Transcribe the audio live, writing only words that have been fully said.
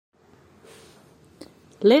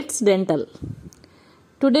Let's dental.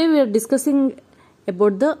 Today we are discussing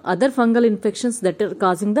about the other fungal infections that are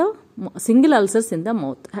causing the single ulcers in the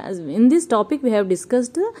mouth. As in this topic we have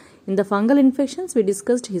discussed in the fungal infections we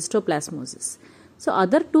discussed histoplasmosis. So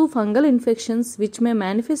other two fungal infections which may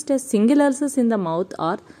manifest as single ulcers in the mouth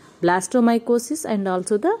are blastomycosis and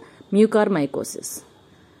also the mucormycosis.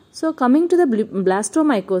 So coming to the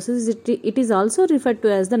blastomycosis, it is also referred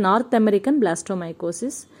to as the North American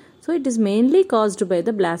blastomycosis. So it is mainly caused by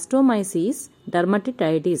the Blastomyces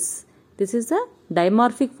dermatitidis. This is a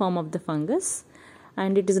dimorphic form of the fungus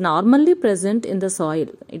and it is normally present in the soil.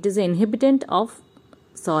 It is an inhabitant of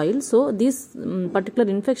soil. So this particular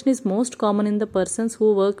infection is most common in the persons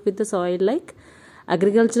who work with the soil, like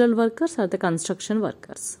agricultural workers or the construction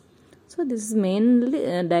workers. So this is mainly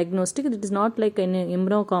diagnostic. It is not like any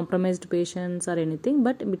immunocompromised patients or anything,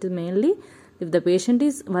 but it is mainly if the patient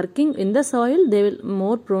is working in the soil, they will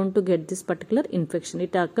more prone to get this particular infection.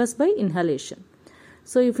 It occurs by inhalation.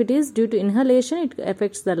 So if it is due to inhalation, it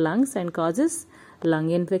affects the lungs and causes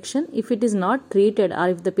lung infection. If it is not treated or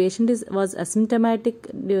if the patient was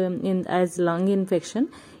asymptomatic as lung infection,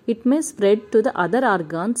 it may spread to the other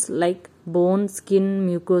organs like bone, skin,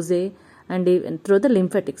 mucosae, and even through the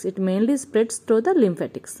lymphatics. It mainly spreads through the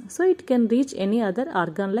lymphatics. So it can reach any other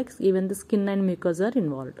organ, like even the skin and mucosa are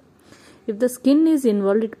involved. If the skin is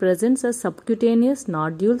involved, it presents as subcutaneous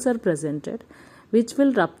nodules are presented, which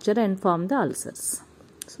will rupture and form the ulcers.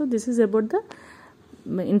 So this is about the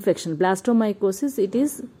infection. Blastomycosis, it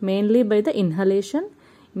is mainly by the inhalation,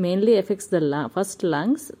 mainly affects the first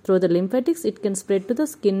lungs. Through the lymphatics, it can spread to the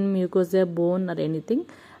skin, mucosa, bone or anything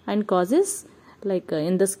and causes, like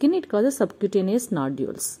in the skin, it causes subcutaneous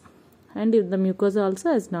nodules. And if the mucosa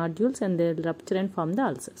also has nodules and they will rupture and form the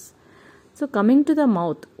ulcers. So coming to the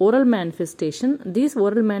mouth, oral manifestation, these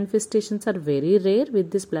oral manifestations are very rare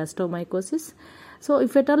with this blastomycosis. So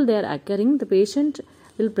if at all they are occurring, the patient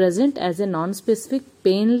will present as a non-specific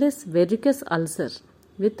painless verrucous ulcer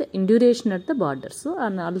with induration at the border. So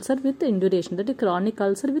an ulcer with induration, that is chronic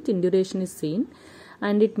ulcer with induration is seen,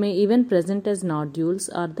 and it may even present as nodules,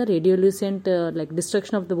 or the radiolucent like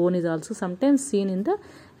destruction of the bone is also sometimes seen in the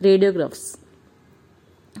radiographs.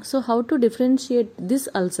 So how to differentiate this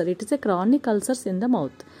ulcer? It is a chronic ulcers in the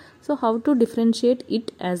mouth. So how to differentiate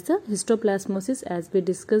it as the histoplasmosis, as we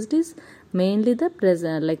discussed, is mainly the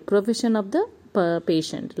profession of the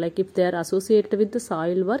patient. Like if they are associated with the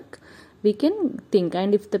soil work, we can think,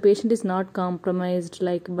 and if the patient is not compromised,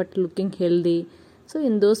 like but looking healthy, so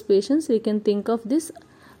in those patients we can think of this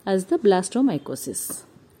as the blastomycosis.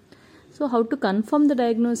 So how to confirm the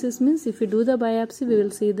diagnosis means, if we do the biopsy, we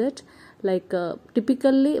will see that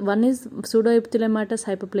typically one is pseudoepitheliomatous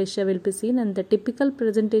hyperplasia will be seen, and the typical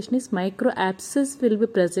presentation is microabscess will be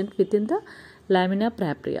present within the lamina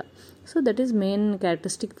propria. So that is main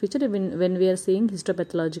characteristic feature when we are seeing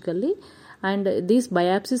histopathologically. And these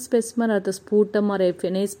biopsy specimen or the sputum, or if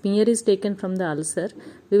any smear is taken from the ulcer,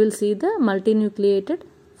 we will see the multinucleated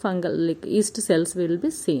fungal like yeast cells will be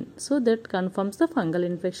seen. So that confirms the fungal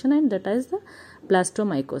infection, and that is the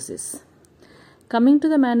blastomycosis. Coming to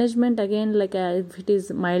the management, again, if it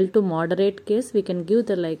is mild to moderate case, we can give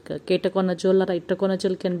the ketoconazole or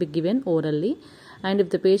itraconazole can be given orally. And if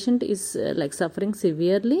the patient is suffering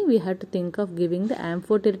severely, we have to think of giving the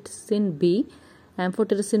amphotericin B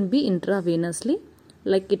intravenously.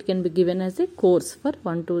 It can be given as a course for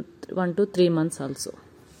 1 to 3 months also.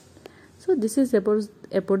 So this is about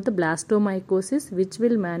the blastomycosis, which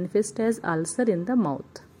will manifest as ulcer in the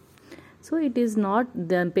mouth. So it is not,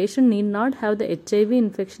 the patient need not have the HIV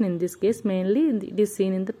infection in this case. Mainly it is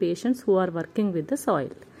seen in the patients who are working with the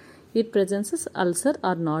soil. It presents as ulcer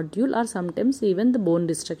or nodule, or sometimes even the bone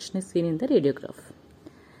destruction is seen in the radiograph.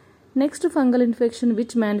 Next fungal infection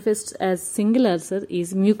which manifests as single ulcer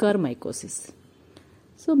is mucormycosis.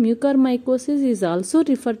 So mucormycosis is also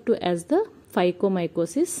referred to as the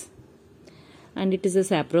phycomycosis, and it is a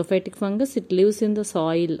saprophytic fungus. It lives in the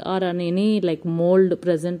soil or on any mold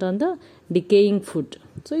present on the decaying food.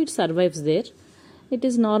 So it survives there. It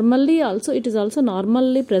is also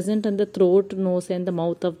normally present on the throat, nose and the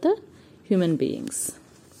mouth of the human beings.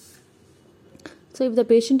 So if the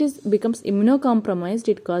patient becomes immunocompromised,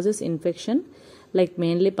 it causes infection like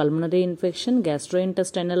mainly pulmonary infection,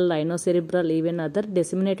 gastrointestinal, rhinocerebral, even other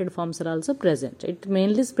disseminated forms are also present. It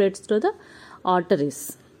mainly spreads through the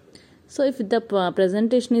arteries. So if the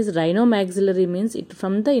presentation is rhinomaxillary, means it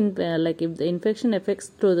from the if the infection affects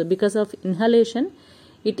because of inhalation,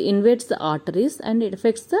 it invades the arteries and it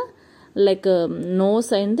affects the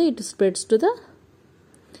nose, and it spreads to the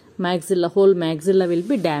whole maxilla will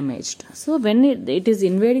be damaged. So when it is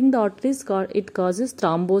invading the arteries, it causes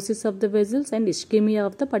thrombosis of the vessels and ischemia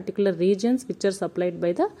of the particular regions which are supplied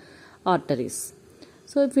by the arteries.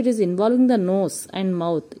 So if it is involving the nose and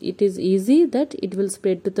mouth, it is easy that it will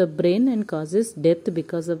spread to the brain and causes death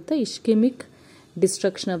because of the ischemic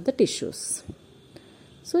destruction of the tissues.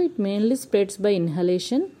 So it mainly spreads by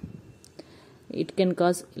inhalation. It can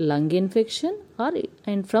cause lung infection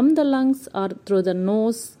and from the lungs or through the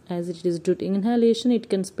nose, as it is due to inhalation, it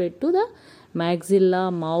can spread to the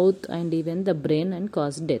maxilla, mouth and even the brain and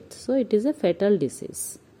cause death. So it is a fatal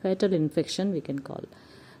disease, fatal infection we can call.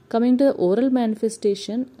 Coming to the oral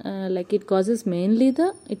manifestation,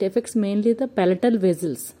 it affects mainly the palatal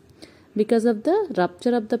vessels. Because of the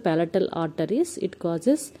rupture of the palatal arteries, it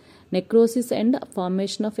causes necrosis and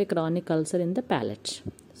formation of a chronic ulcer in the palate.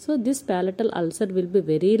 So this palatal ulcer will be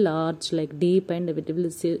very large, like deep, and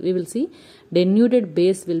we will see denuded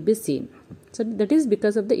base will be seen. So that is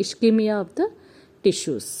because of the ischemia of the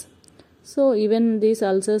tissues. So even these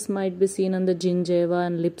ulcers might be seen on the gingiva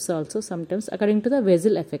and lips also sometimes according to the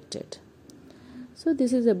vessel affected. So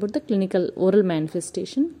this is about the clinical oral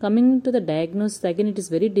manifestation. Coming to the diagnosis, again it is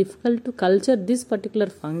very difficult to culture this particular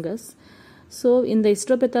fungus. So in the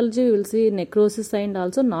histopathology, we will see necrosis and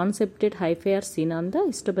also non-septate hyphae are seen on the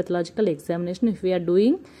histopathological examination. If we are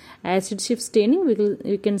doing acid shift staining,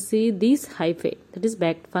 we can see these hyphae, that is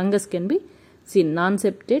fungus can be seen,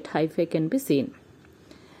 non-septate hyphae can be seen.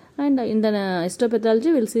 And in the histopathology,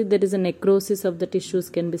 we will see there is a necrosis of the tissues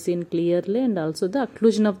can be seen clearly, and also the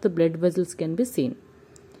occlusion of the blood vessels can be seen.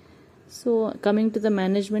 So coming to the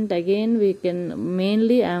management, again we can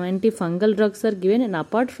mainly antifungal drugs are given, and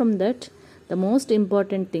apart from that, the most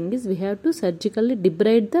important thing is we have to surgically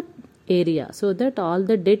debride the area so that all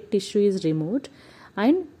the dead tissue is removed,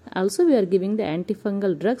 and also we are giving the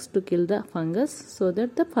antifungal drugs to kill the fungus so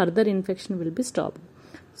that the further infection will be stopped.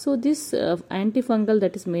 So this antifungal,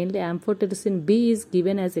 that is mainly amphotericin B, is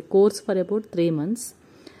given as a course for about 3 months.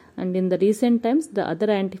 And in the recent times, the other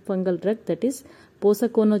antifungal drug, that is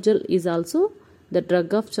posaconazole, is also the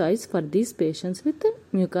drug of choice for these patients with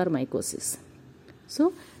mucormycosis.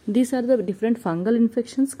 So these are the different fungal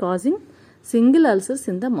infections causing single ulcers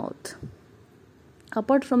in the mouth.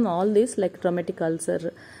 Apart from all these, like traumatic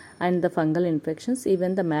ulcer and the fungal infections,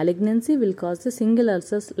 even the malignancy will cause the single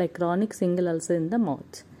ulcers, like chronic single ulcer in the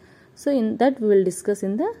mouth. So in that we will discuss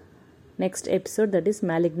in the next episode, that is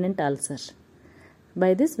malignant ulcer.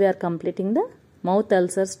 By this we are completing the mouth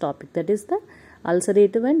ulcers topic, that is the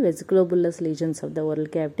ulcerative and vesiculobulous lesions of the oral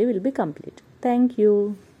cavity will be complete. Thank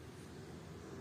you.